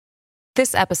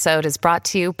This episode is brought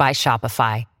to you by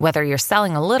Shopify. Whether you're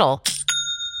selling a little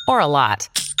or a lot,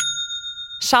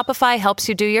 Shopify helps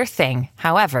you do your thing,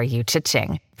 however you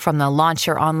cha-ching. From the launch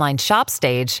your online shop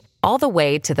stage, all the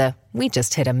way to the we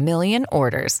just hit 1 million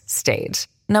orders stage.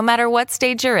 No matter what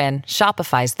stage you're in,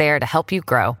 Shopify's there to help you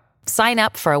grow. Sign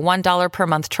up for a $1 per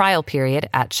month trial period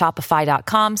at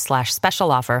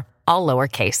shopify.com/special offer, all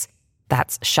lowercase.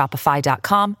 That's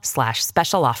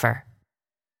shopify.com/special offer.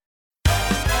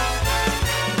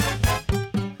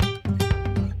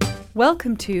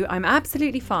 Welcome to I'm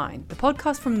Absolutely Fine, the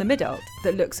podcast from the mid-adult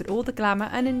that looks at all the glamour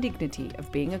and indignity of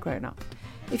being a grown-up.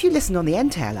 If you listen on the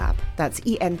Entail app, that's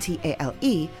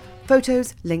ENTALE,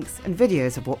 photos, links and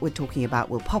videos of what we're talking about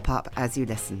will pop up as you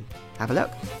listen. Have a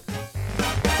look.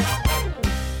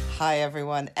 Hi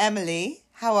everyone. Emily,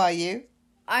 how are you?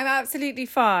 I'm absolutely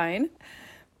fine,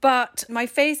 but my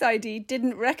Face ID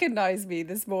didn't recognise me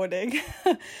this morning.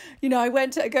 I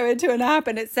went to go into an app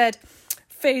and it said,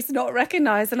 face not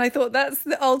recognised, and I thought that's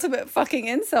the ultimate fucking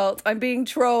insult. I'm being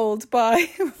trolled by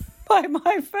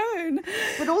my phone.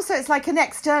 But also it's like an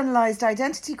externalised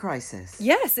identity crisis.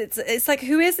 Yes, it's like,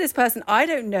 who is this person? I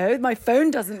don't know. My phone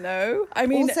doesn't know. I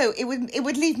mean, also it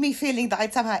would leave me feeling that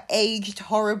I'd somehow aged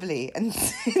horribly and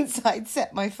since I'd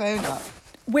set my phone up.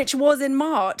 Which was in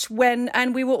March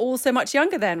and we were all so much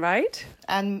younger then, right?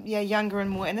 And younger and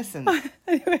more innocent.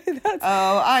 Anyway,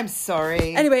 Oh, I'm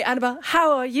sorry. Anyway, Annabelle,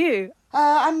 how are you?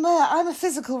 I'm a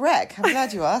physical wreck. I'm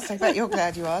glad you asked. I bet you're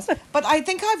glad you asked. But I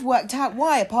think I've worked out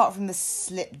why, apart from the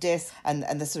slip disc and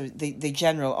the sort of the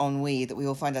general ennui that we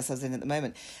all find ourselves in at the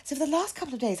moment. So for the last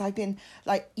couple of days, I've been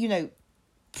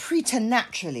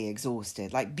preternaturally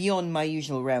exhausted, like beyond my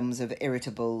usual realms of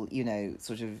irritable,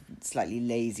 sort of slightly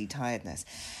lazy tiredness.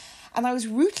 And I was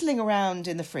rootling around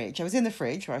in the fridge. I was in the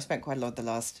fridge where I've spent quite a lot of the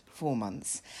last 4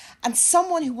 months. And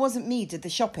someone who wasn't me did the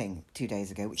shopping 2 days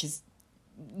ago, which is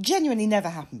genuinely never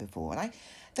happened before. And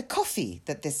the coffee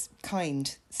that this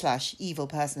kind/evil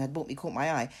person had bought me caught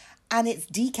my eye, and it's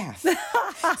decaf.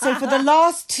 So for the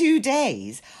last 2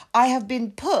 days, I have been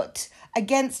put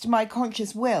against my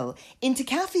conscious will into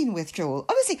caffeine withdrawal.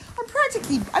 Honestly, I'm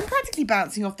practically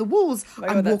bouncing off the walls.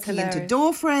 I'm walking into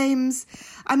door frames.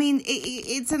 I mean,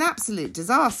 it's an absolute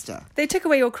disaster. They took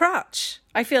away your crutch.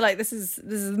 I feel like this is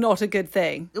not a good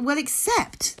thing. Well,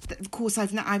 except that, of course,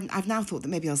 I've now thought that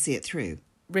maybe I'll see it through.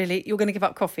 Really? You're going to give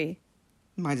up coffee?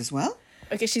 Might as well.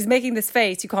 Okay, she's making this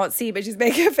face. You can't see, but she's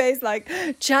making a face like,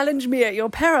 challenge me at your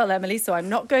peril, Emily, so I'm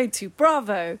not going to.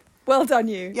 Bravo. Well done,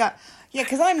 you. Yeah,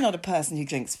 because I'm not a person who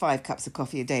drinks 5 cups of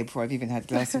coffee a day before I've even had a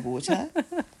glass of water.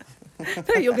 No,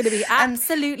 you're going to be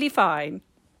absolutely fine.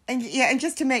 And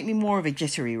just to make me more of a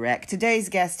jittery wreck, today's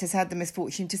guest has had the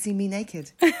misfortune to see me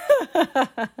naked.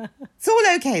 It's all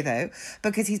okay, though,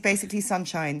 because he's basically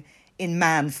sunshine in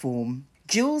man form.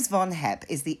 Jules Von Hepp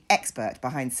is the expert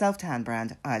behind self-tan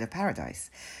brand Isle of Paradise.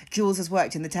 Jules has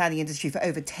worked in the tanning industry for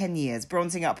over 10 years,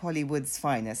 bronzing up Hollywood's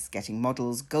finest, getting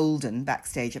models golden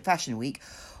backstage at Fashion Week,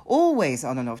 always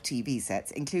on and off TV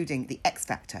sets, including The X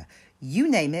Factor. You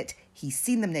name it, he's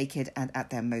seen them naked and at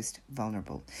their most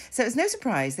vulnerable. So it's no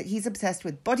surprise that he's obsessed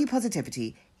with body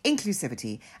positivity,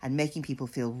 inclusivity, and making people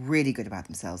feel really good about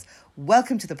themselves.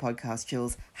 Welcome to the podcast,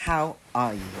 Jules. How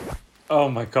are you? Oh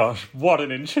my gosh, what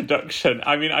an introduction.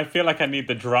 I mean, I feel like I need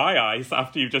the dry ice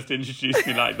after you've just introduced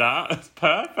me like that. It's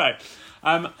perfect.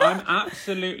 I'm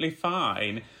absolutely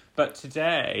fine. But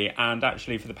today, and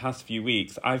actually for the past few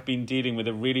weeks, I've been dealing with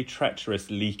a really treacherous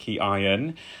leaky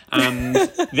iron. And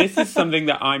this is something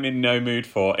that I'm in no mood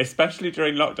for, especially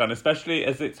during lockdown, especially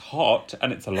as it's hot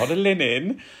and it's a lot of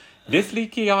linen. This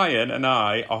leaky iron and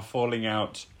I are falling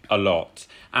out a lot.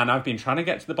 And I've been trying to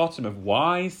get to the bottom of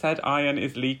why said iron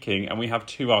is leaking, and we have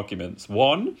 2 arguments.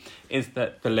 One is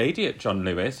that the lady at John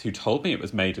Lewis, who told me it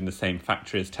was made in the same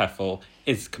factory as Tefal,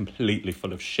 is completely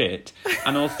full of shit.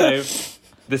 And also,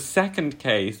 the second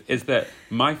case is that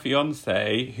my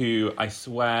fiancé, who I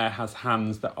swear has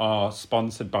hands that are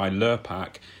sponsored by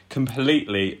Lurpak,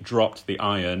 completely dropped the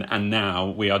iron, and now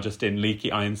we are just in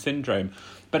leaky iron syndrome.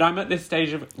 But I'm at this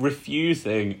stage of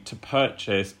refusing to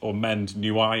purchase or mend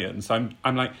new iron. So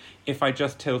I'm like, if I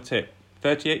just tilt it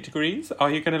 38 degrees, are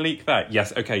you going to leak there?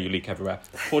 Yes, okay, you leak everywhere.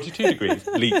 42 degrees,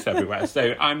 leaks everywhere.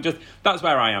 So that's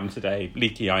where I am today,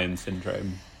 leaky iron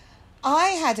syndrome.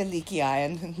 I had a leaky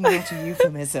iron, not a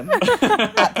euphemism,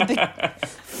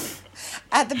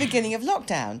 at the beginning of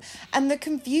lockdown. And the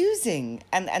confusing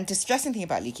and distressing thing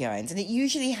about leaky irons, and it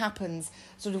usually happens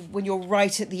sort of when you're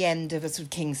right at the end of a sort of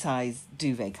king-size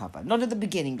duvet cover. Not at the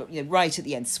beginning, but right at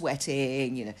the end,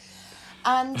 sweating,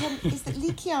 And is that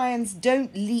leaky irons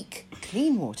don't leak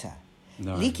clean water.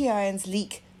 No. Leaky irons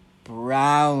leak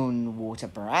brown water,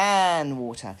 bran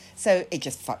water. So it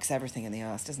just fucks everything in the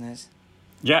arse, doesn't it?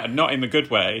 Yeah, not in the good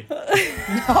way.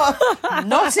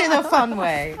 Not in a fun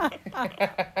way.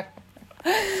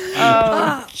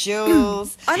 Oh,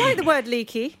 Jules. I like the word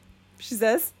leaky, she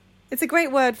says. It's a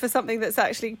great word for something that's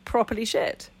actually properly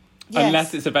shit. Yes.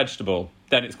 Unless it's a vegetable,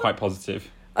 then it's quite positive.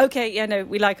 Okay, yeah, no,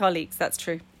 we like our leeks, that's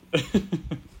true.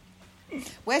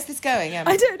 Where's this going, Em?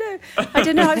 I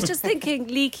don't know. I was just thinking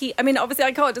leaky. I mean, obviously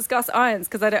I can't discuss irons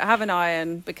because I don't have an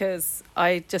iron because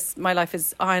my life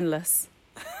is ironless.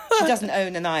 She doesn't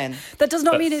own an iron. That does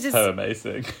not mean That's it is... so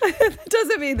amazing. It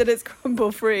doesn't mean that it's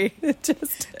crumble free. It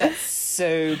just... That's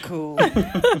so cool.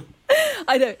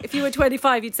 I know. If you were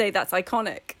 25, you'd say that's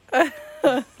iconic.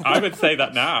 I would say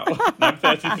that now. I'm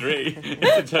 33.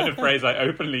 It's a turn of phrase I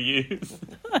openly use.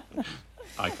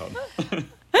 Icon.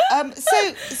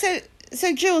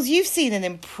 So Jules, you've seen an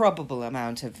improbable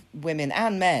amount of women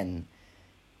and men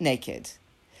naked.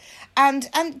 And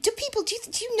do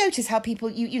you notice how people,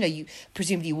 you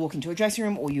presumably you walk into a dressing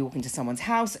room or you walk into someone's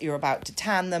house, you're about to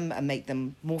tan them and make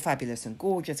them more fabulous and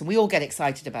gorgeous, and we all get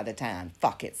excited about a tan.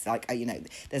 Fuck, it's like,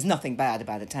 there's nothing bad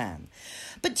about a tan.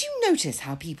 But do you notice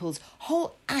how people's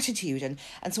whole attitude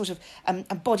and sort of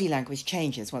and body language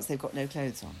changes once they've got no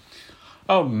clothes on?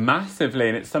 Oh, massively.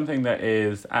 And it's something that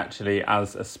is actually,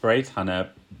 as a spray tanner,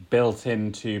 built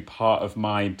into part of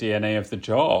my DNA of the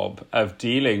job of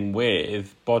dealing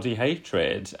with body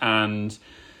hatred. And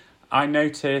I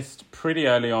noticed pretty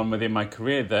early on within my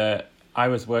career that I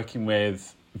was working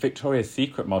with Victoria's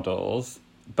Secret models,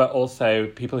 but also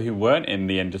people who weren't in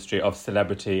the industry of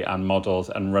celebrity and models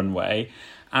and runway.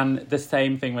 And the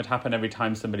same thing would happen every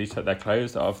time somebody took their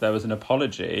clothes off. There was an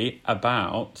apology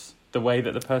about the way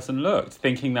that the person looked,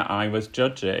 thinking that I was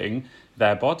judging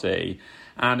their body.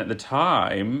 And at the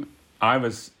time, I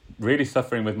was really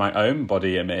suffering with my own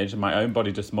body image and my own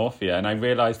body dysmorphia. And I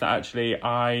realised that actually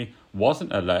I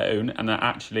wasn't alone and that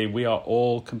actually we are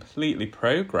all completely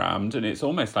programmed. And it's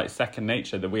almost like second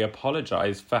nature that we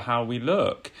apologise for how we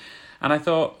look. And I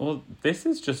thought, well, this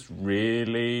is just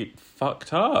really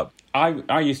fucked up.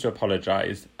 I used to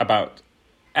apologise about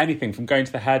anything from going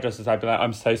to the hairdressers. I'd be like,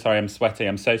 I'm so sorry, I'm sweating.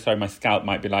 I'm so sorry, my scalp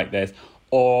might be like this.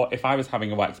 Or if I was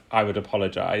having a wax, I would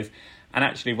apologise. And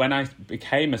actually, when I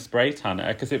became a spray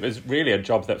tanner, because it was really a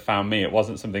job that found me, it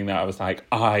wasn't something that I was like,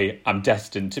 I am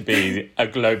destined to be a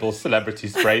global celebrity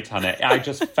spray tanner. I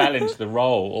just fell into the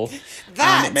role.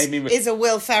 That and it made me... is a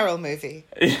Will Ferrell movie.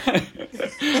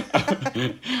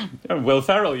 Will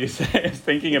Ferrell, you say, is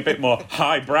thinking a bit more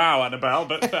highbrow, Annabelle,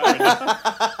 but fair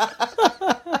enough.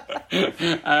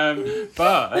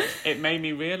 But it made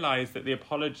me realise that the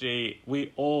apology,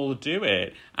 we all do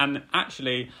it. And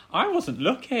actually, I wasn't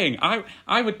looking.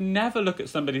 I would never look at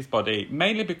somebody's body,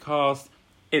 mainly because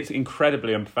it's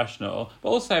incredibly unprofessional. But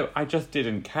also, I just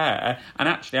didn't care. And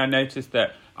actually, I noticed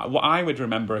that what I would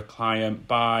remember a client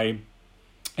by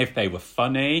if they were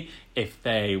funny, if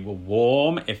they were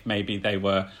warm, if maybe they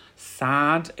were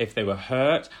sad, if they were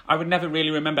hurt. I would never really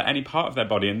remember any part of their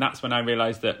body. And that's when I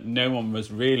realised that no one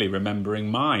was really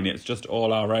remembering mine. It's just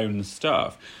all our own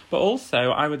stuff. But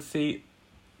also, I would see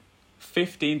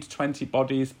 15 to 20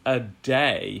 bodies a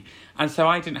day. And so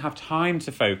I didn't have time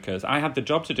to focus. I had the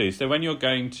job to do. So when you're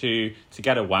going to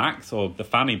get a wax, or the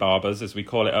fanny barbers, as we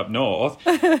call it up north,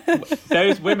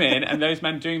 those women and those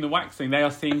men doing the waxing, they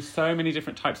are seeing so many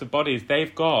different types of bodies.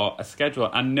 They've got a schedule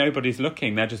and nobody's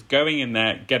looking. They're just going in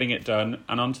there, getting it done,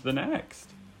 and on to the next.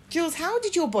 Jules, how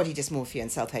did your body dysmorphia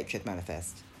and self-hatred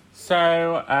manifest?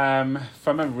 So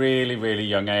from a really, really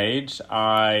young age,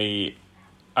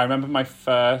 I remember my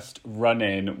first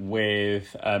run-in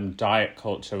with diet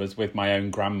culture was with my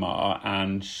own grandma,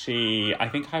 and I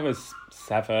think I was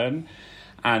 7,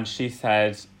 and she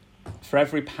said, for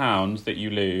every pound that you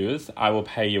lose, I will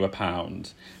pay you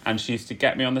 £1. And she used to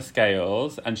get me on the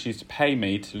scales and she used to pay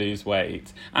me to lose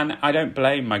weight. And I don't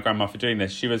blame my grandma for doing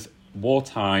this. She was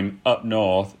wartime up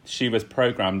north. She was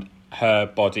programmed. Her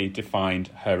body defined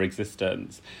her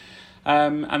existence.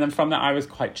 And then from that, I was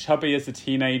quite chubby as a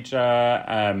teenager.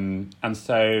 And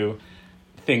so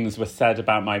things were said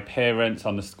about my appearance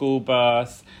on the school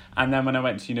bus. And then when I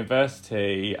went to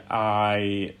university,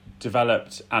 I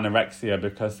developed anorexia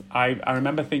because I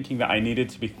remember thinking that I needed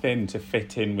to be thin to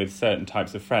fit in with certain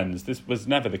types of friends. This was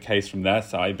never the case from their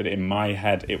side, but in my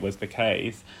head, it was the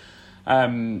case.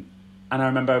 And I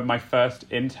remember my first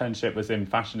internship was in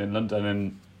fashion in London,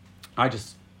 and I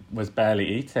just was barely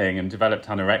eating and developed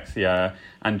anorexia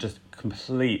and just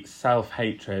complete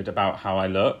self-hatred about how I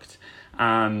looked.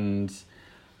 And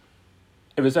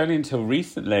it was only until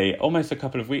recently, almost a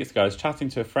couple of weeks ago, I was chatting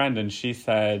to a friend and she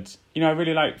said, you know, I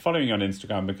really like following you on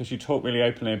Instagram because you talk really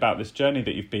openly about this journey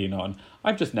that you've been on.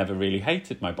 I've just never really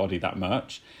hated my body that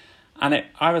much. And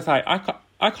I was like,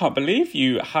 I can't believe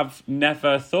you have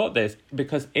never thought this,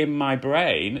 because in my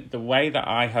brain, the way that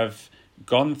I have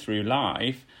gone through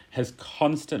life has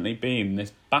constantly been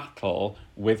this battle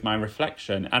with my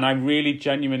reflection. And I really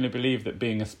genuinely believe that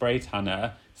being a spray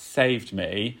tanner saved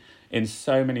me in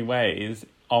so many ways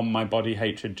on my body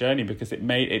hatred journey, because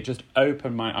it just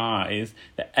opened my eyes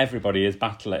that everybody is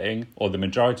battling, or the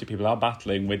majority of people are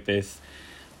battling with this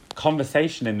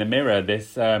conversation in the mirror,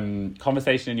 this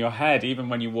conversation in your head. Even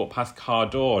when you walk past car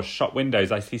doors, shop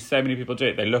windows, I see so many people do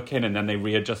it. They look in and then they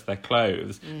readjust their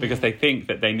clothes because they think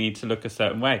that they need to look a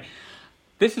certain way.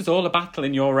 This is all a battle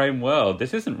in your own world.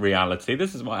 This isn't reality.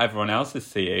 This is what everyone else is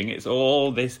seeing. It's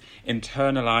all this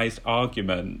internalized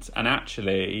argument. And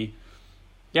actually,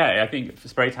 yeah, I think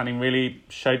spray tanning really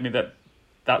showed me that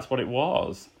that's what it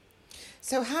was.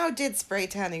 So how did spray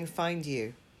tanning find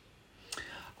you?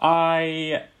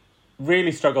 I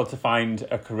really struggled to find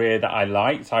a career that I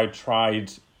liked. I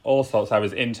tried all sorts. I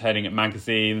was interning at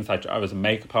magazines. I was a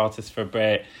makeup artist for a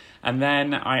bit. And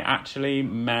then I actually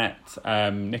met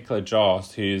Nicola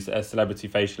Joss, who's a celebrity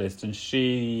facialist, and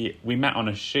we met on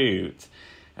a shoot,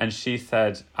 and she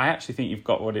said, I actually think you've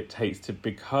got what it takes to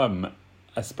become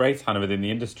a spray tanner within the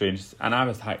industry. And I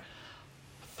was like,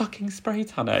 fucking spray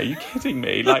tanner? Are you kidding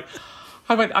me? Like,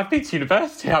 I've been to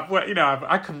university,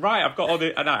 I can write, I've got all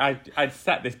the, and I'd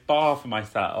set this bar for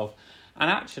myself.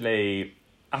 And actually,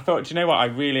 I thought, do you know what? I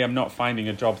really am not finding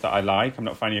a job that I like. I'm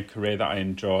not finding a career that I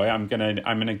enjoy. I'm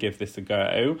gonna give this a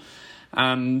go.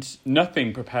 And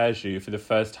nothing prepares you for the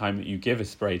first time that you give a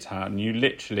spray tan. You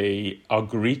literally are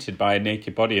greeted by a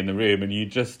naked body in the room,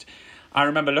 and I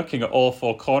remember looking at all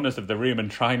four corners of the room and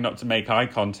trying not to make eye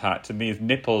contact, and these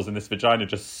nipples and this vagina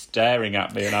just staring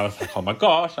at me. And I was like, oh my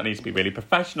gosh, I need to be really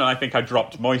professional. I think I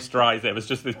dropped moisturiser. It was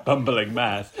just this bumbling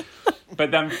mess. But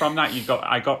then from that,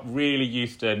 I got really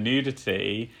used to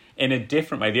nudity in a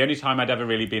different way. The only time I'd ever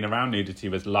really been around nudity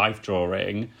was life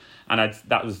drawing. And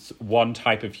that was one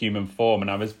type of human form. And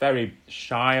I was very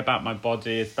shy about my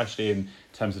body, especially in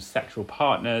terms of sexual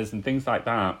partners and things like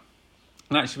that.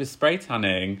 And actually with spray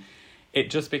tanning, it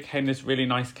just became this really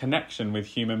nice connection with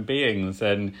human beings.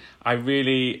 And I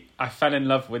fell in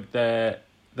love with the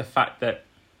fact that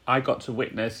I got to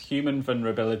witness human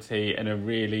vulnerability in a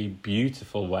really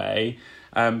beautiful way.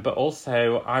 But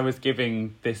also I was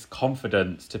giving this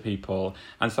confidence to people.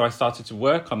 And so I started to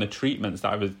work on the treatments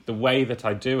the way that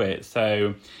I do it.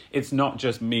 So it's not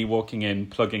just me walking in,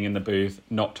 plugging in the booth,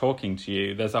 not talking to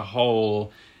you. There's a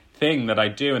whole thing that I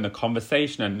do in the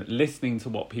conversation and listening to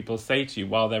what people say to you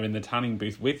while they're in the tanning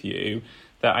booth with you,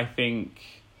 that I think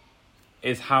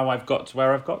is how I've got to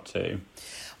where I've got to.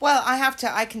 Well,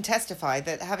 I can testify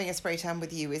that having a spray tan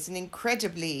with you is an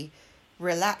incredibly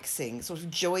relaxing, sort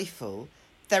of joyful,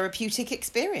 therapeutic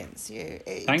experience. It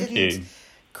didn't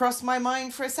cross my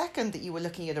mind for a second that you were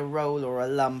looking at a roll or a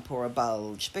lump or a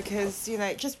bulge, because,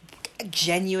 it just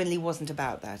genuinely wasn't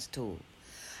about that at all.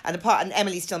 And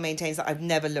Emily still maintains that I've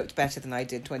never looked better than I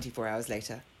did 24 hours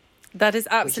later. That is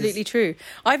absolutely true.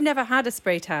 I've never had a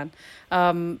spray tan,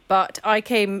 but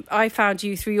I found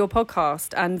you through your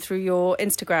podcast and through your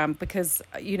Instagram, because,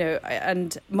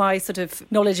 and my sort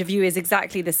of knowledge of you is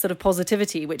exactly this sort of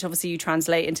positivity, which obviously you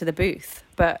translate into the booth.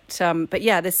 But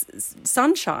yeah, this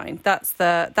sunshine, that's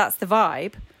the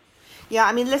vibe. Yeah,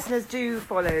 I mean, listeners, do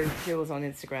follow Jules on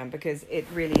Instagram, because it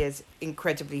really is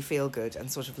incredibly feel-good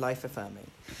and sort of life-affirming.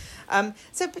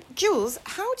 But Jules,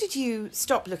 how did you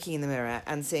stop looking in the mirror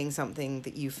and seeing something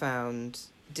that you found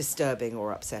disturbing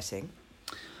or upsetting?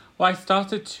 Well, I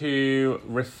started to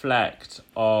reflect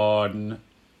on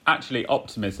actually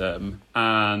optimism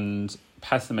and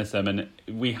pessimism, and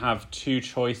we have two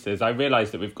choices. I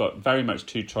realised that we've got very much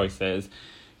two choices.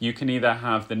 You can either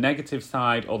have the negative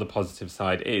side or the positive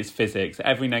side. It is physics.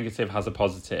 Every negative has a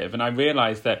positive. And I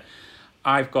realised that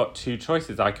I've got two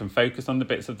choices. I can focus on the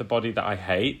bits of the body that I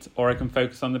hate, or I can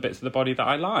focus on the bits of the body that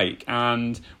I like.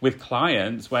 And with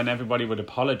clients, when everybody would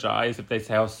apologise, if they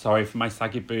say, oh, sorry for my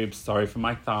saggy boobs, sorry for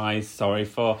my thighs, sorry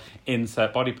for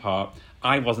insert body part,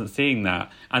 I wasn't seeing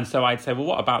that. And so I'd say, well,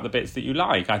 what about the bits that you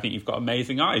like? I think you've got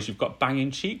amazing eyes. You've got banging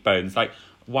cheekbones. Like,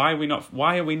 why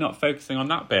are we not focusing on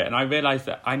that bit? And I realised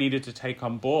that I needed to take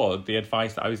on board the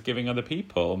advice that I was giving other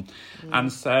people.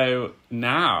 And so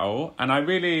now, and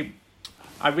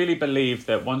I really believe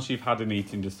that once you've had an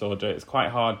eating disorder, it's quite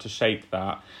hard to shake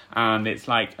that. And it's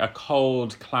like a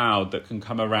cold cloud that can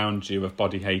come around you of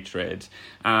body hatred.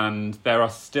 And there are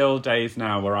still days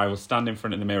now where I will stand in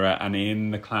front of the mirror and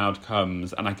in the cloud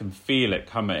comes and I can feel it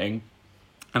coming.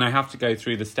 And I have to go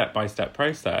through the step-by-step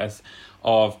process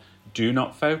of do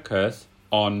not focus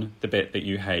on the bit that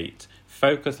you hate.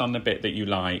 Focus on the bit that you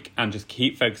like and just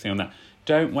keep focusing on that.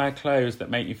 Don't wear clothes that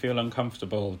make you feel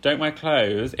uncomfortable. Don't wear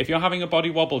clothes. If you're having a body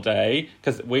wobble day,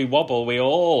 because we wobble, we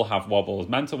all have wobbles,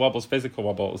 mental wobbles, physical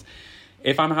wobbles.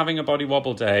 If I'm having a body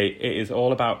wobble day, it is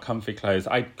all about comfy clothes.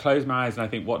 I close my eyes and I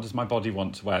think, what does my body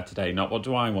want to wear today? Not what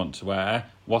do I want to wear?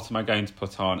 What am I going to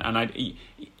put on? And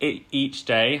each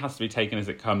day has to be taken as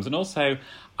it comes. And also,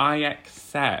 I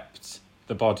accept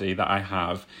the body that I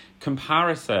have.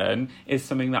 Comparison is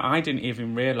something that I didn't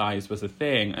even realise was a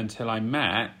thing until I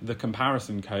met the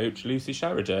comparison coach, Lucy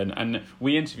Sheridan. And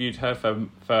we interviewed her for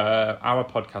our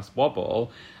podcast,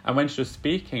 Wobble. And when she was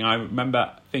speaking, I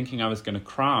remember thinking I was going to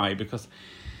cry because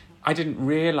I didn't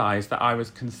realise that I was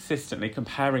consistently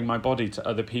comparing my body to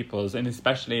other people's, and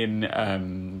especially in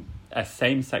a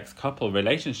same-sex couple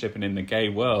relationship and in the gay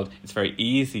world, it's very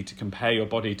easy to compare your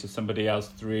body to somebody else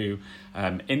through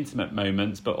intimate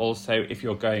moments, but also if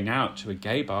you're going out to a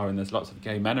gay bar and there's lots of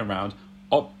gay men around,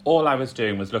 all I was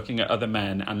doing was looking at other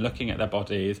men and looking at their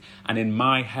bodies, and in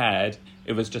my head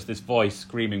it was just this voice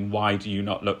screaming, why do you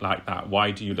not look like that?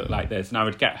 Why do you look like this? And I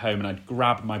would get home and I'd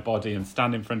grab my body and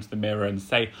stand in front of the mirror and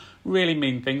say really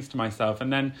mean things to myself.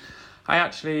 And then I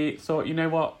actually thought, you know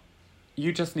what?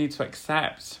 You just need to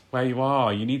accept where you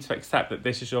are. You need to accept that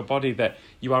this is your body, that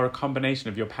you are a combination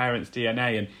of your parents'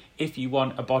 DNA. And if you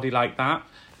want a body like that,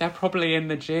 they're probably in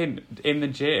the gym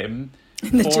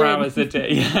 4 hours a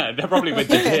day. Yeah, they're probably with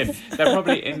the gym. They're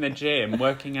probably in the gym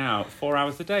working out 4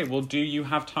 hours a day. Well, do you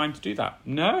have time to do that?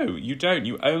 No, you don't.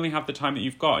 You only have the time that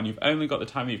you've got, and you've only got the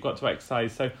time that you've got to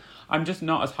exercise. So I'm just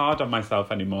not as hard on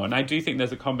myself anymore. And I do think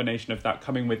there's a combination of that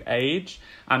coming with age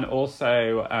and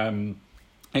also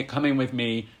it coming with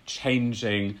me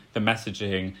changing the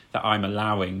messaging that I'm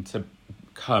allowing to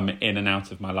come in and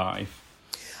out of my life.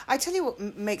 I tell you what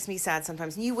makes me sad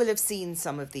sometimes, and you will have seen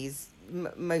some of these,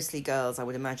 mostly girls, I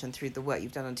would imagine, through the work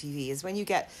you've done on TV, is when you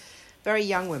get very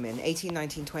young women, 18,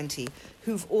 19, 20,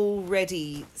 who've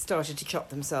already started to chop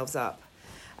themselves up.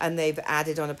 And they've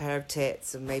added on a pair of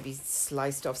tits and maybe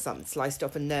sliced off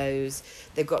a nose.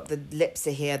 They've got the lips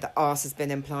are here, the arse has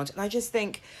been implanted. And I just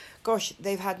think, gosh,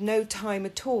 they've had no time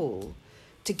at all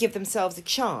to give themselves a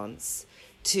chance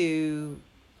to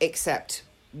accept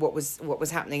what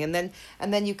was happening. And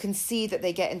then you can see that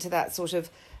they get into that sort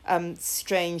of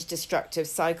strange destructive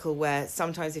cycle where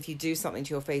sometimes if you do something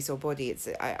to your face or body,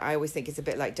 I always think it's a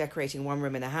bit like decorating one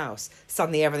room in a house.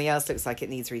 Suddenly everything else looks like it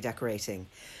needs redecorating.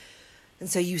 And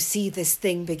so you see this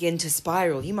thing begin to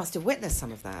spiral. You must have witnessed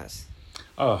some of that.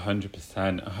 Oh,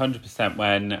 100%. 100%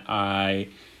 when I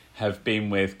have been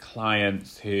with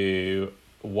clients who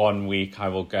 1 week I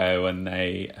will go and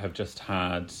they have just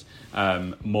had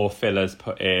more fillers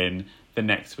put in. The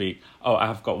next week,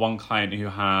 I've got one client who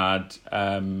had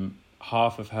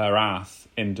half of her ass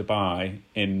in Dubai.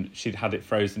 She'd had it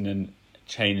frozen and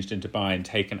changed in Dubai and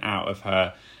taken out of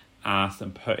her ass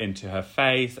and put into her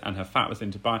face, and her fat was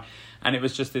in Dubai, and it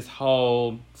was just this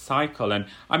whole cycle. And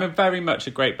I'm very much a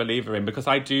great believer in, because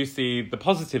I do see the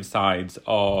positive sides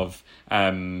of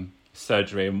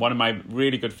surgery. And one of my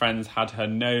really good friends had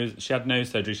nose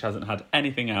surgery. She hasn't had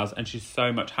anything else, and she's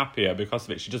so much happier because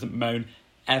of it. She doesn't moan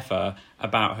ever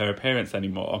about her appearance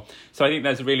anymore. So I think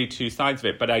there's really two sides of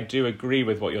it, but I do agree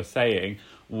with what you're saying.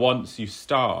 Once you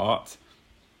start,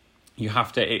 you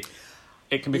have to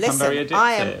it can become very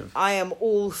addictive. I am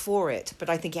all for it, but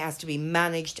I think it has to be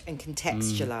managed and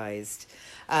contextualised,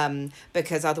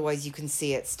 because otherwise you can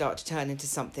see it start to turn into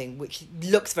something which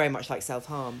looks very much like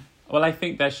self-harm. Well, I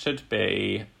think there should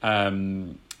be,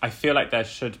 I feel like there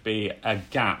should be a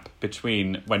gap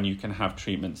between when you can have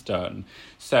treatments done.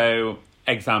 So,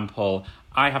 example,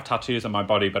 I have tattoos on my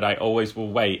body, but I always will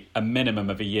wait a minimum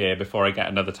of a year before I get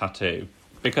another tattoo.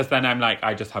 Because then I'm like,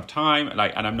 I just have time, and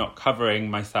I'm not covering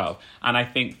myself. And I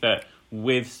think that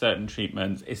with certain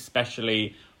treatments,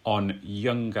 especially on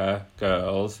younger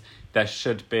girls, there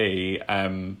should be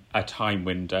a time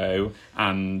window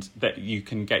and that you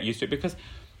can get used to it. Because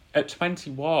at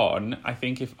 21, I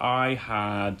think if I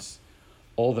had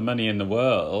all the money in the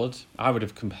world, I would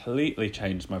have completely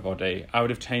changed my body. I would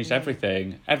have changed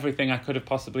everything. Everything I could have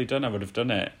possibly done, I would have done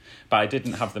it. But I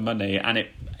didn't have the money, and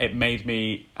it made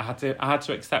me, I had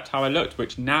to accept how I looked,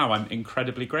 which now I'm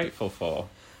incredibly grateful for.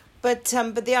 But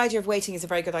the idea of waiting is a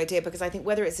very good idea, because I think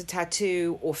whether it's a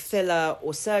tattoo or filler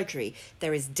or surgery,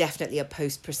 there is definitely a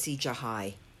post-procedure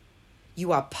high.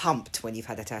 You are pumped when you've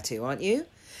had a tattoo, aren't you?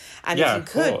 And Yeah, if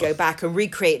you could go back and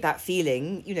recreate that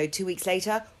feeling, 2 weeks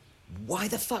later, why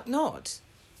the fuck not?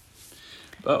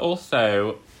 But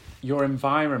also, your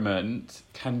environment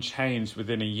can change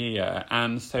within a year.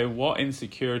 And so what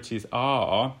insecurities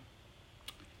are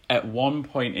at one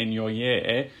point in your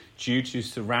year due to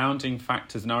surrounding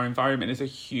factors, and our environment is a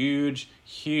huge,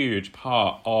 huge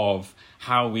part of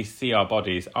how we see our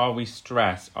bodies. Are we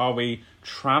stressed? Are we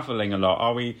traveling a lot?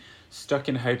 Are we stuck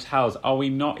in hotels? Are we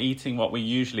not eating what we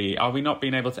usually eat? Are we not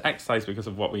being able to exercise because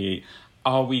of what we eat?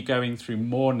 Are we going through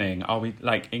mourning? Are we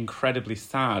incredibly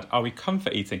sad? Are we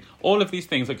comfort eating? All of these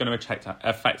things are going to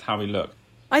affect how we look.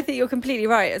 I think you're completely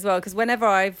right as well, because whenever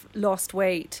I've lost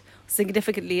weight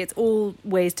significantly, it's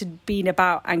always been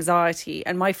about anxiety,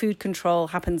 and my food control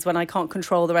happens when I can't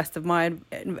control the rest of my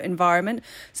environment.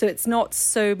 So it's not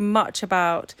so much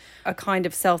about a kind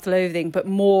of self-loathing, but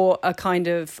more a kind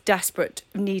of desperate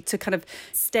need to kind of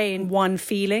stay in one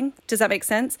feeling. Does that make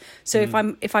sense? So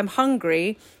if I'm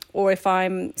hungry, or if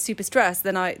I'm super stressed,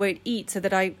 then I won't eat, so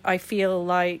that I feel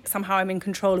like somehow I'm in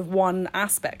control of one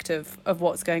aspect of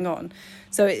what's going on.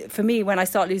 So for me, when I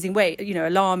start losing weight,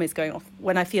 alarm is going off.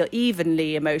 When I feel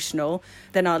evenly emotional,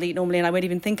 then I'll eat normally and I won't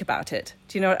even think about it.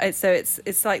 Do you know? So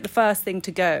it's like the first thing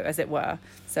to go, as it were.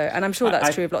 So, and I'm sure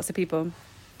that's true of lots of people.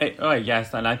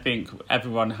 Yes, and I think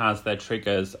everyone has their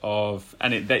triggers of,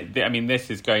 and this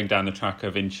is going down the track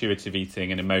of intuitive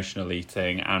eating and emotional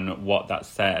eating and what that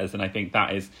says, and I think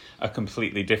that is a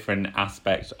completely different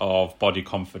aspect of body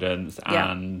confidence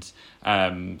and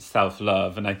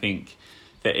self-love. And I think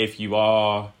that if you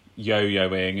are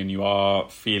yo-yoing and you are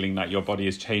feeling that your body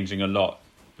is changing a lot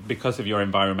because of your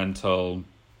environmental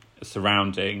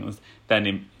surroundings,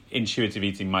 then intuitive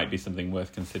eating might be something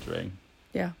worth considering.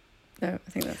 Yeah. No, I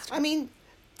think that's true. I mean,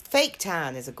 fake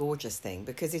tan is a gorgeous thing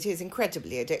because it is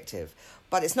incredibly addictive,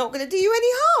 but it's not going to do you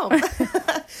any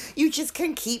harm. You just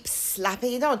can keep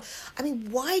slapping it on. I mean,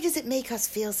 why does it make us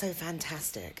feel so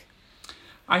fantastic?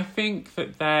 I think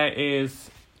that there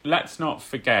is... Let's not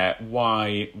forget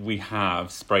why we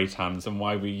have spray tans and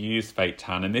why we use fake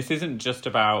tan. And this isn't just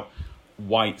about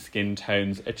white skin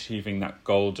tones achieving that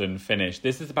golden finish.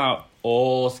 This is about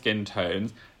all skin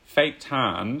tones. Fake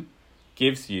tan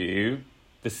gives you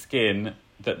the skin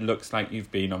that looks like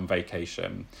you've been on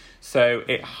vacation. So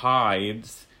it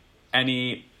hides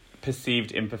any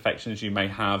perceived imperfections you may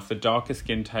have. For darker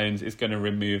skin tones, it's going to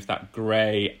remove that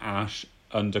grey, ash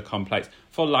undercomplex.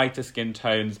 For lighter skin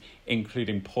tones,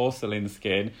 including porcelain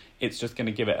skin, it's just going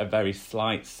to give it a very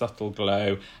slight, subtle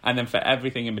glow. And then for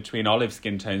everything in between olive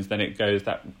skin tones, then it goes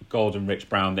that golden rich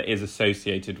brown that is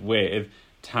associated with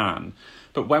tan.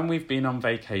 But when we've been on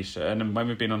vacation and when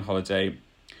we've been on holiday,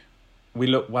 we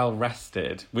look well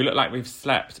rested. We look like we've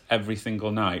slept every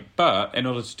single night. But in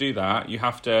order to do that, you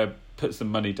have to put some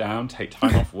money down, take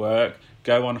time off work,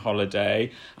 go on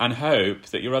holiday, and hope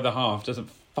that your other half doesn't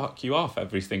fuck you off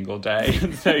every single day.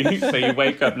 And so you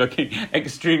wake up looking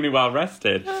extremely well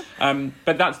rested.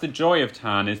 But that's the joy of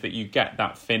tan, is that you get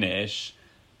that finish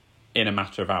in a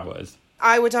matter of hours.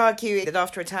 I would argue that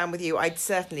after a tan with you, I'd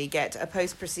certainly get a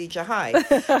post-procedure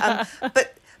high.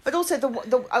 But also,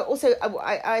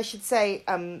 I should say,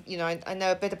 I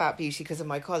know a bit about beauty because of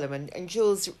my column, and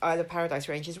Jules' Isle of Paradise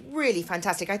range is really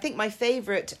fantastic. I think my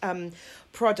favourite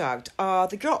product are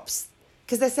the drops,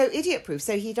 because they're so idiot-proof.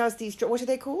 So he does these, what are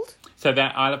they called? So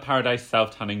they're Isle of Paradise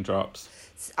self-tanning drops.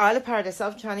 Isle of Paradise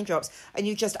self-tanning drops, and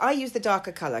I use the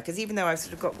darker colour, because even though I've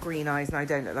sort of got green eyes and I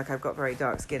don't look like I've got very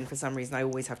dark skin, for some reason I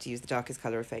always have to use the darkest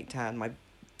colour of fake tan. My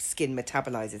skin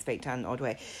metabolises fake tan in an odd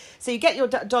way. So you get your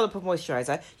dollop of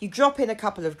moisturiser, you drop in a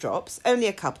couple of drops, only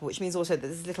a couple, which means also that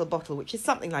this little bottle, which is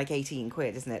something like 18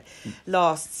 quid, isn't it,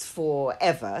 lasts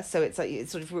forever. So it's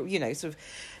sort of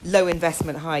low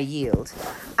investment, high yield.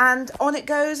 And on it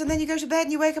goes, and then you go to bed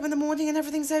and you wake up in the morning and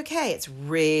everything's okay. It's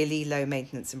really low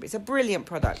maintenance and it's a brilliant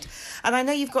product. And I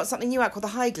know you've got something new out called the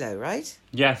High Glow, right?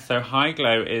 Yes, so High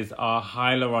Glow is our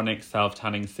hyaluronic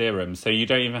self-tanning serum. So you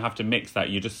don't even have to mix that.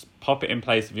 You just pop it in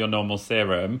place of your normal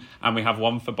serum, and we have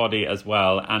one for body as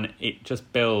well, and it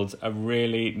just builds a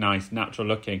really nice, natural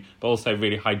looking, but also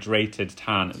really hydrated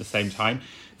tan at the same time.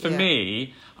 For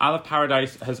me, Isle of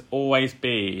Paradise has always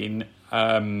been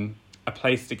a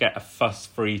place to get a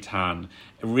fuss-free tan.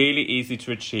 Really easy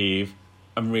to achieve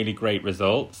and really great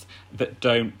results that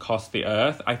don't cost the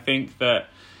earth. I think that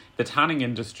the tanning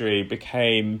industry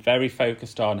became very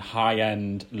focused on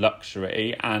high-end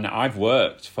luxury, and I've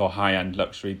worked for high-end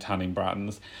luxury tanning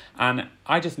brands, and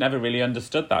I just never really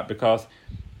understood that, because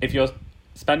if you're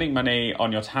spending money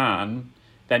on your tan,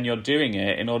 then you're doing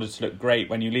it in order to look great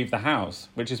when you leave the house,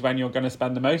 which is when you're going to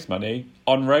spend the most money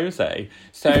on rosé.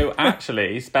 So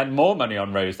actually spend more money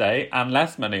on rosé and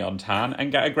less money on tan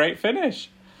and get a great finish.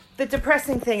 The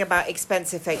depressing thing about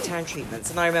expensive fake tan treatments,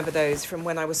 and I remember those from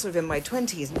when I was sort of in my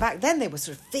 20s, and back then they were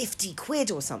sort of 50 quid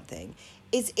or something,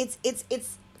 it's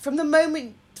from the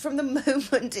moment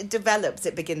it develops,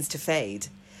 it begins to fade.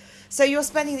 So you're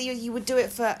spending, you would do it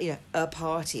for a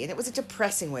party, and it was a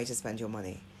depressing way to spend your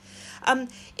money.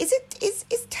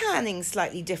 Is tanning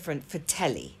slightly different for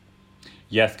telly?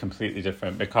 Yes, completely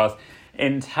different, because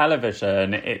in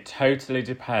television, it totally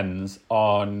depends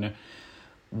on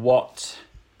what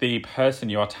the person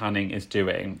you're tanning is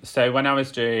doing. So when I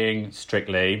was doing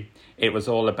Strictly, it was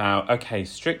all about, okay,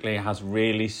 Strictly has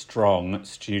really strong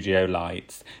studio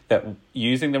lights that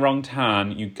using the wrong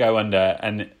tan, you go under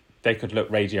and they could look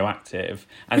radioactive.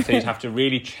 And so you'd have to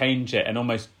really change it and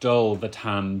almost dull the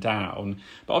tan down.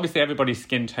 But obviously everybody's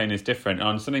skin tone is different.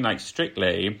 On something like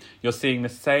Strictly, you're seeing the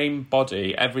same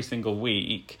body every single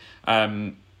week,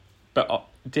 but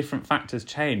different factors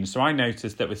change. So I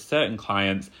noticed that with certain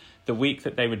clients, the week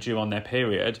that they were due on their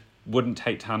period wouldn't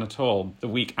take tan at all. The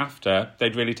week after,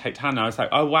 they'd really take tan. And I was like,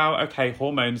 oh, wow, okay,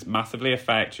 hormones massively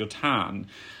affect your tan.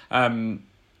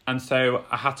 And so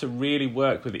I had to really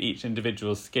work with each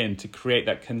individual's skin to create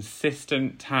that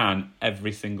consistent tan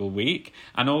every single week.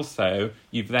 And also,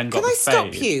 you've then got the fade. Can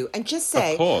I stop you and just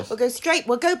say, of course.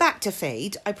 We'll go back to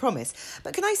fade, I promise.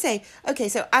 But can I say, okay,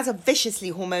 so as a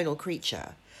viciously hormonal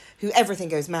creature, who everything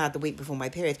goes mad the week before my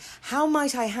period, how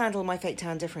might I handle my fake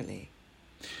tan differently?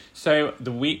 So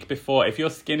the week before, if your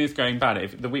skin is going bad,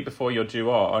 if the week before you're due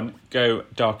on, go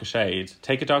darker shade.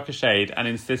 Take a darker shade and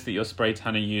insist that your spray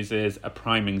tanner uses a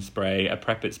priming spray, a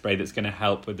Prep-It spray that's going to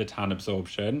help with the tan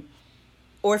absorption.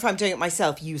 Or if I'm doing it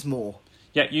myself, use more.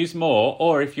 Yeah, use more.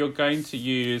 Or if you're going to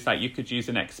use, you could use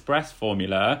an express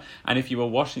formula. And if you were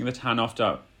washing the tan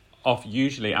off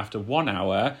usually after 1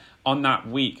 hour, on that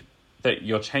week that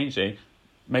you're changing,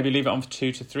 maybe leave it on for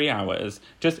 2 to 3 hours.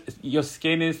 Just, your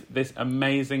skin is this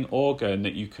amazing organ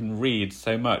that you can read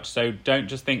so much. So don't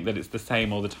just think that it's the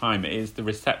same all the time. It is the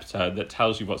receptor that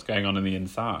tells you what's going on the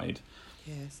inside.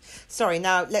 Yes. Sorry,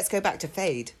 now let's go back to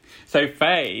fade. So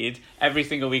fade, every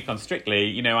single week on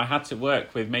Strictly, I had to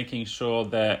work with making sure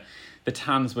that the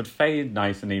tans would fade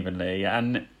nice and evenly.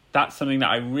 And that's something that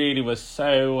I really was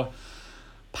so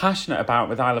passionate about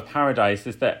with Isle of Paradise,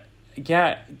 is that,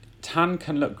 tan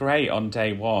can look great on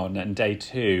day 1 and day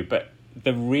 2, but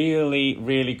the really,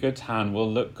 really good tan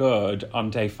will look good on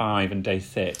day 5 and day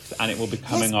 6, and it will be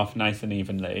coming off nice and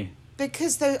evenly.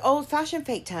 Because the old-fashioned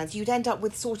fake tans, you'd end up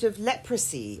with sort of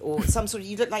leprosy or some sort of...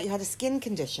 You'd look like you had a skin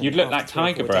condition. You'd look like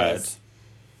tiger bread.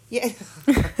 Yeah.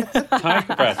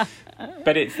 Tiger bread.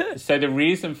 But so the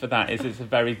reason for that is it's a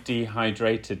very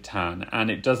dehydrated tan, and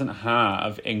it doesn't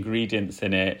have ingredients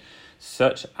in it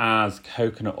such as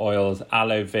coconut oils,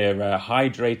 aloe vera,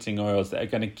 hydrating oils that are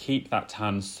going to keep that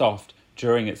tan soft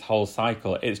during its whole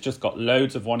cycle. It's just got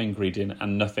loads of one ingredient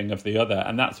and nothing of the other.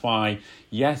 And that's why,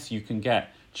 yes, you can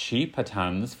get cheaper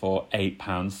tans for £8,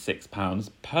 £6,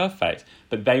 perfect,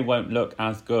 but they won't look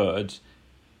as good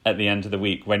at the end of the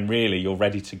week when really you're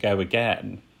ready to go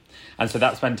again. And so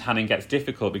that's when tanning gets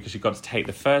difficult, because you've got to take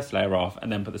the first layer off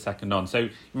and then put the second on. So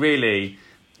really,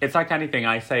 it's like anything.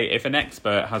 I say, if an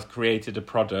expert has created a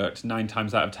product, 9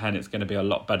 times out of 10, it's going to be a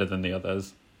lot better than the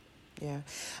others. Yeah.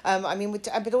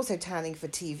 But also tanning for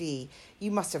TV, you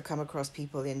must have come across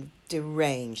people in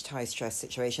deranged high-stress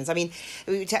situations. I mean,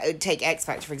 take X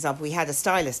Factor, for example. We had a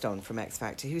stylist on from X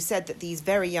Factor who said that these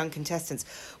very young contestants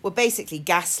were basically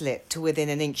gaslit to within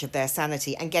an inch of their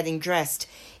sanity and getting dressed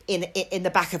in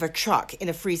the back of a truck in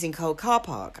a freezing cold car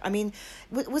park. I mean,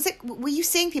 were you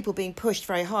seeing people being pushed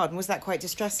very hard, and was that quite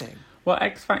distressing? Well,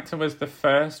 X Factor was the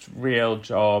first real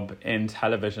job in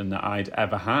television that I'd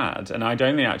ever had, and I'd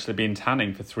only actually been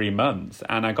tanning for 3 months,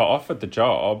 and I got offered the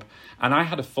job, and I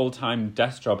had a full-time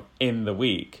desk job in the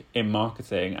week in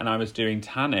marketing, and I was doing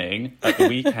tanning at the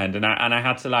weekend, and I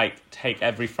had to take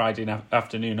every Friday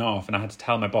afternoon off, and I had to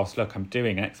tell my boss, look, I'm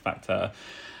doing X Factor.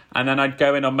 And then I'd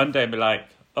go in on Monday and be like,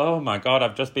 oh my God,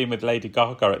 I've just been with Lady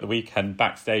Gaga at the weekend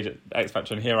backstage at X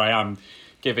Factor, and here I am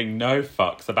giving no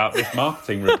fucks about this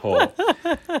marketing report.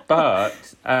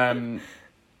 But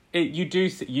you do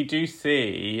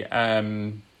see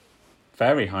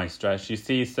very high stress. You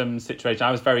see some situations.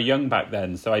 I was very young back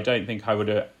then, so I don't think I would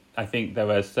have. I think there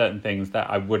were certain things that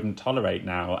I wouldn't tolerate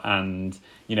now, and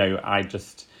I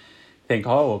just think,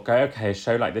 oh, okay, a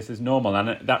show like this is normal.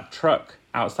 And that truck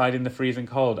outside in the freezing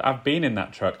cold. I've been in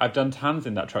that truck. I've done tans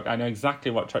in that truck. I know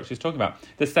exactly what truck she's talking about.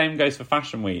 The same goes for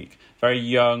Fashion Week. Very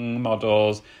young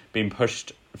models being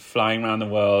pushed, flying around the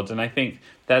world. And I think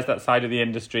there's that side of the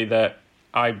industry that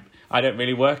I don't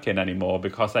really work in anymore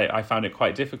because I found it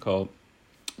quite difficult.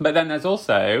 But then there's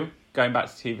also, going back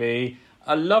to TV,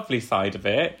 a lovely side of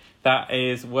it that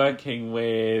is working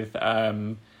with...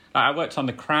 I worked on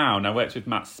The Crown. I worked with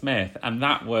Matt Smith, and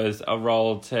that was a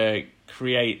role to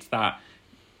create that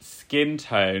skin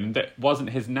tone that wasn't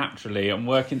his naturally, and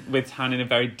working with tan in a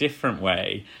very different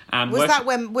way. And was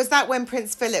that when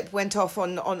Prince Philip went off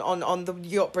on the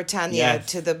yacht Britannia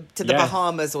to the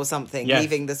Bahamas or something,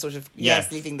 leaving the sort of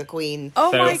leaving the Queen?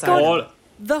 Oh my God.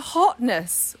 The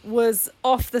hotness was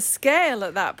off the scale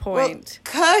at that point.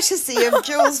 Well, courtesy of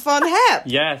Jules Von Hep.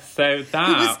 Yes, so that...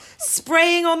 He was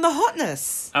spraying on the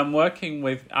hotness. I've worked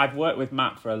with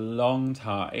Matt for a long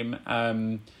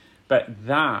time, but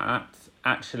that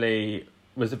actually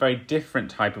was a very different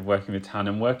type of working with tan,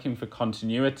 and working for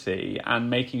continuity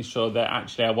and making sure that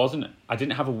actually I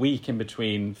didn't have a week in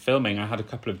between filming. I had a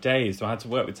couple of days, so I had to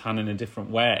work with tan in a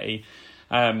different way.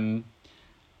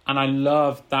 And I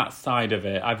love that side of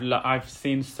it. I've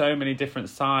seen so many different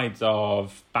sides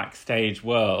of backstage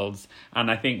worlds.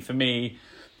 And I think for me,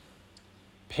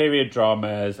 period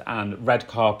dramas and red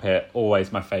carpet,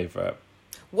 always my favourite.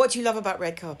 What do you love about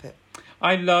red carpet?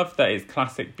 I love that it's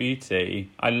classic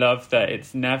beauty. I love that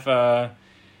it's never...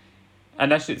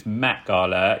 Unless it's Met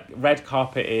Gala, red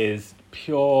carpet is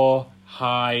pure,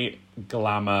 high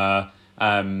glamour,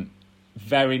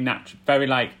 very natural, very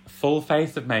like full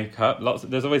face of makeup.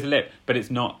 There's always a lip, but it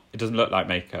doesn't look like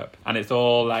makeup, and it's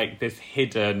all like this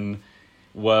hidden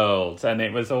world. And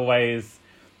it was always,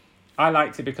 I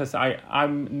liked it because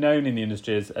I'm known in the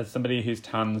industry as somebody whose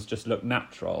tans just look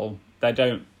natural. They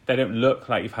don't look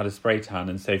like you've had a spray tan.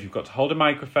 And so if you've got to hold a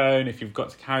microphone, if you've got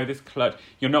to carry this clutch,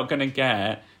 you're not going to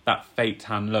get that fake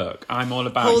tan look. I'm all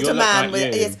about hold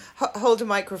a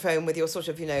microphone with your sort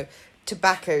of,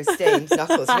 tobacco stained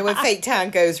knuckles. When fake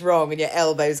tan goes wrong and your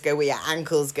elbows go where your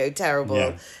ankles go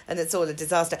terrible, and it's all a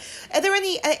disaster. Are there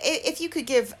any, if you could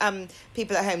give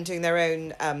people at home doing their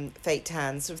own fake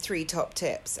tans sort of 3 top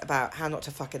tips about how not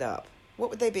to fuck it up,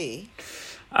 what would they be?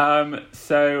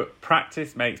 So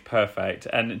practice makes perfect,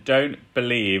 and don't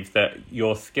believe that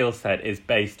your skill set is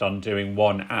based on doing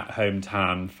one at-home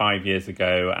tan 5 years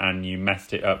ago and you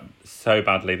messed it up so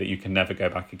badly that you can never go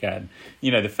back again.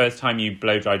 The first time you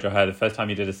blow-dried your hair, the first time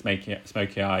you did a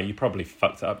smoky eye, you probably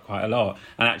fucked it up quite a lot.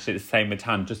 And actually it's the same with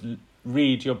tan. Just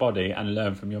read your body and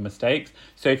learn from your mistakes.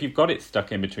 So if you've got it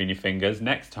stuck in between your fingers,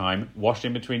 next time wash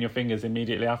in between your fingers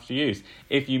immediately after use.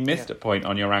 If you missed a point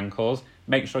on your ankles,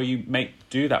 make sure you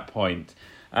do that point.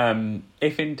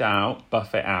 If in doubt,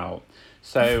 buff it out.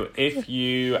 So if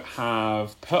you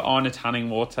have put on a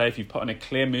tanning water, if you put on a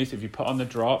clear mousse, if you put on the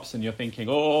drops and you're thinking,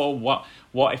 what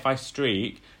if I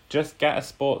streak? Just get a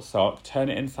sports sock, turn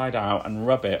it inside out and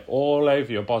rub it all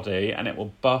over your body, and it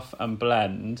will buff and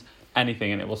blend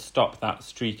anything, and it will stop that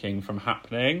streaking from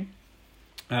happening.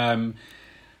 A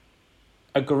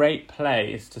great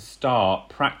place to start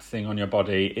practicing on your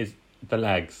body is the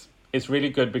legs. It's really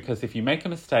good because if you make a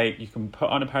mistake, you can put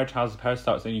on a pair of trousers, a pair of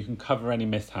socks, and you can cover any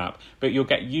mishap. But you'll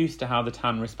get used to how the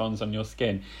tan responds on your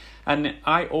skin. And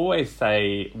I always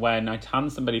say when I tan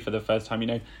somebody for the first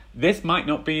time, this might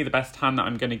not be the best tan that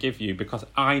I'm going to give you because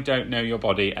I don't know your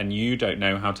body and you don't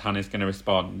know how tan is going to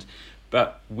respond.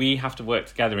 But we have to work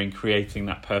together in creating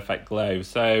that perfect glow.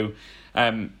 So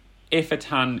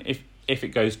if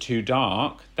it goes too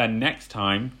dark, then next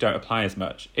time don't apply as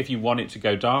much. If you want it to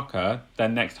go darker,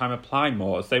 then next time apply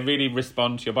more. So really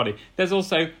respond to your body. There's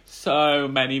also so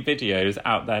many videos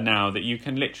out there now that you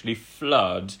can literally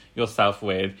flood yourself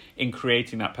with in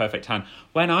creating that perfect tan.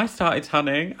 When I started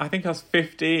tanning, I think I was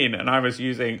 15 and I was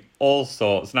using all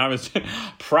sorts, and I was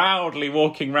proudly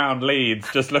walking around Leeds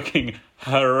just looking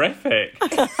horrific.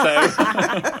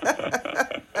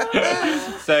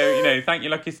 So, thank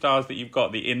your lucky stars that you've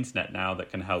got the internet now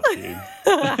that can help you.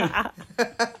 I'd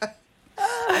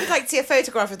like to see a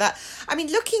photograph of that. I mean,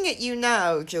 looking at you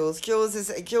now, Jules grew a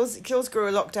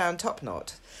lockdown top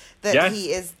knot that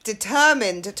he is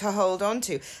determined to hold on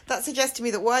to. That suggests to me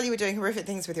that while you were doing horrific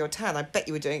things with your tan, I bet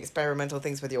you were doing experimental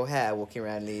things with your hair walking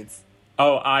around Leeds.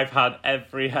 Oh, I've had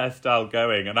every hairstyle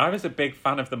going, and I was a big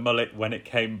fan of the mullet when it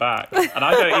came back, and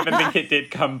I don't even think it did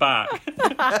come back.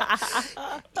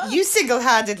 You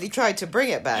single-handedly tried to bring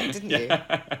it back, didn't you?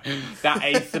 That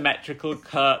asymmetrical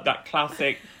cut, that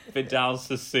classic Vidal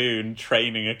Sassoon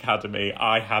training academy.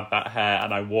 I had that hair,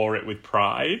 and I wore it with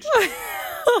pride.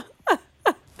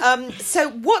 So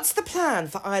what's the plan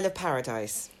for Isle of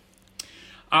Paradise?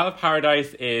 Isle of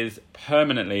Paradise is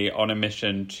permanently on a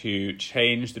mission to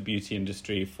change the beauty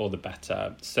industry for the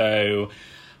better. So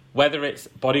whether it's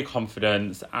body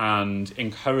confidence and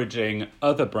encouraging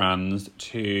other brands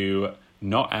to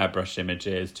not airbrush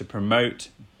images, to promote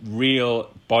real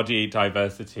body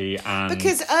diversity, and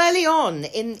because early on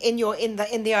in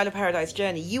the Isle of Paradise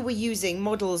journey, you were using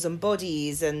models and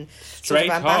bodies and sort of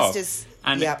ambassadors,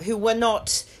 who were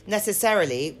not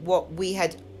necessarily what we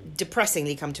had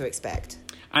depressingly come to expect.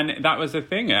 And that was the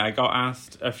thing. I got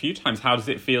asked a few times, how does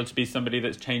it feel to be somebody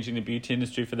that's changing the beauty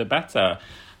industry for the better?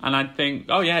 And I'd think,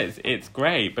 oh yeah, it's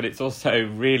great, but it's also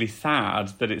really sad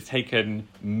that it's taken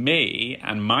me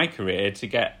and my career to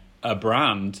get a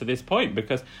brand to this point,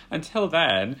 because until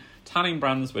then, tanning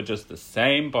brands were just the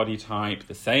same body type,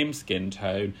 the same skin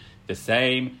tone, the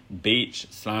same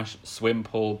beach/swim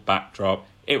pool backdrop.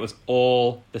 It was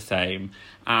all the same.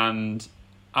 And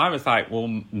I was like,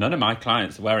 well, none of my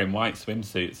clients are wearing white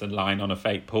swimsuits and lying on a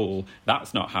fake pool.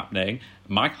 That's not happening.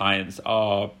 My clients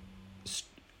are,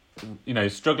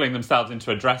 struggling themselves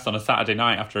into a dress on a Saturday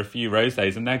night after a few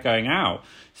rosés, and they're going out.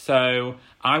 So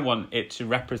I want it to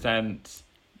represent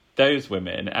those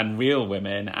women and real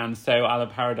women. And so Isle of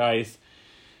Paradise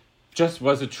just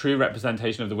was a true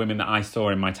representation of the women that I saw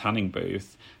in my tanning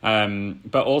booth.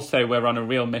 But also we're on a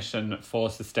real mission for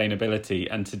sustainability.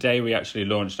 And today we actually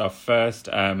launched our first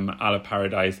Isle of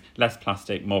Paradise Less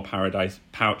Plastic, More Paradise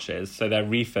pouches. So they're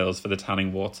refills for the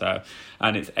tanning water.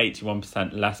 And it's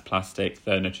 81% less plastic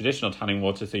than a traditional tanning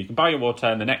water. So you can buy your water,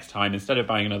 and the next time, instead of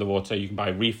buying another water, you can buy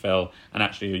a refill, and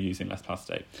actually you're using less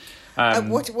plastic. Sorry.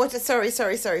 What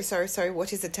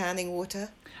is a tanning water?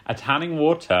 A tanning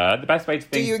water, the best way to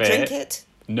think of it... Do you drink it?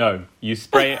 No, you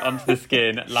spray it onto the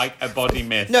skin like a body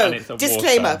mist. No, and it's a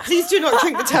disclaimer, water. Please do not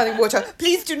drink the tanning water.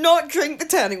 Please do not drink the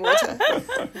tanning water.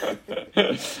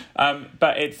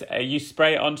 But it's you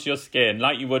spray it onto your skin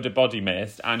like you would a body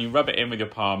mist, and you rub it in with your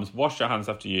palms, wash your hands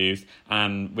after use,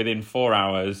 and within 4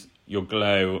 hours, your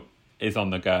glow is on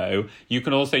the go. You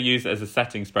can also use it as a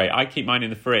setting spray. I keep mine in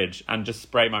the fridge and just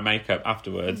spray my makeup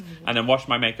afterwards, and then wash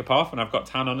my makeup off, and I've got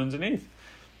tan on underneath.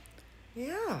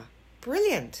 Yeah,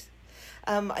 brilliant.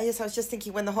 I was just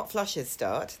thinking, when the hot flushes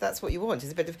start, that's what you want,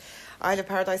 is a bit of Isle of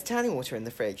Paradise tanning water in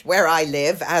the fridge, where I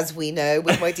live, as we know,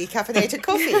 with my decaffeinated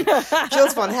coffee.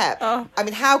 Jules Von Hep. Oh. I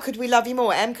mean, how could we love you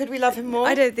more? Em, could we love him more?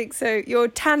 I don't think so. You're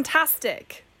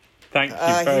tantastic. Thank you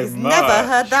very he's much. Never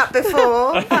heard that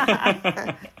before.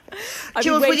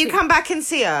 Jules, will you come back and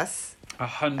see us?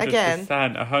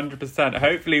 100%.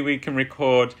 Hopefully we can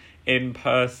record in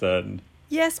person.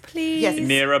 Yes, please. Yes.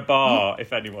 Near a bar,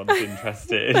 if anyone's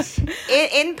interested.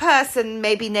 In person,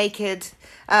 maybe naked,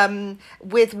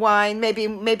 with wine, maybe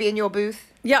in your booth.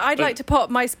 Yeah, I'd like to pop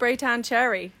my spray tan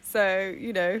cherry. So,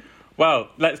 Well,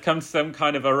 let's come to some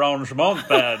kind of arrangement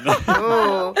then.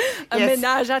 Oh, a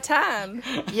ménage à tan.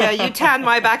 Yeah, you tan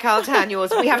my back, I'll tan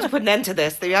yours. We have to put an end to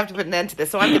this.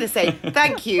 So I'm going to say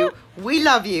thank you, we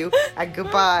love you, and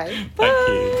goodbye. Thank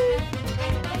you.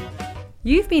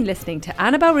 You've been listening to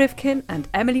Annabel Rivkin and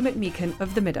Emily McMeekan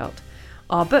of The Midult.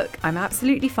 Our book, I'm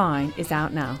Absolutely Fine, is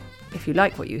out now. If you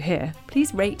like what you hear,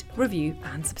 please rate, review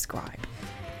and subscribe.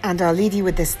 And I'll leave you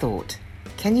with this thought.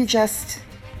 Can you just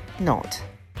not?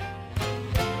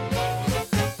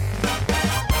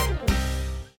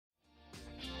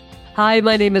 Hi,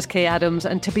 my name is Kay Adams,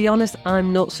 and to be honest,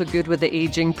 I'm not so good with the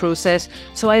ageing process,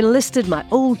 so I enlisted my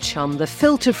old chum, the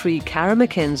filter-free Cara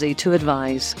McKenzie, to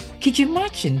advise. Could you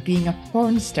imagine being a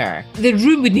porn star? The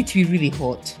room would need to be really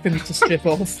hot for me to strip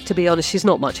off. To be honest, she's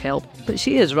not much help, but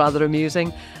she is rather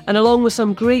amusing. And along with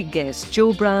some great guests,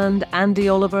 Jo Brand, Andy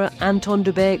Oliver, Anton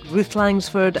Dubeck, Ruth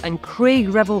Langsford and Craig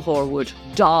Revel-Horwood,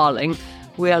 darling,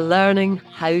 we are learning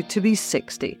how to be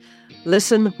 60.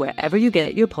 Listen wherever you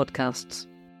get your podcasts.